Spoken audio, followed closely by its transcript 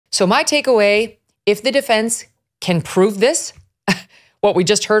So my takeaway, if the defense can prove this, what we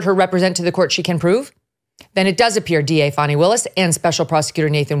just heard her represent to the court she can prove, then it does appear DA Fani Willis and Special Prosecutor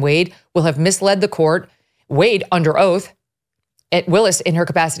Nathan Wade will have misled the court, Wade under oath, at Willis in her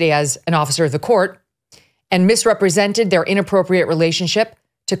capacity as an officer of the court, and misrepresented their inappropriate relationship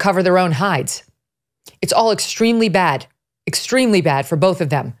to cover their own hides. It's all extremely bad for both of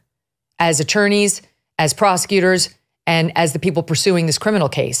them as attorneys, as prosecutors, and as the people pursuing this criminal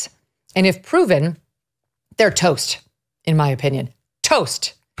case. And if proven, they're toast, in my opinion.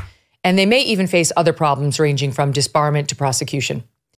 Toast. And they may even face other problems ranging from disbarment to prosecution.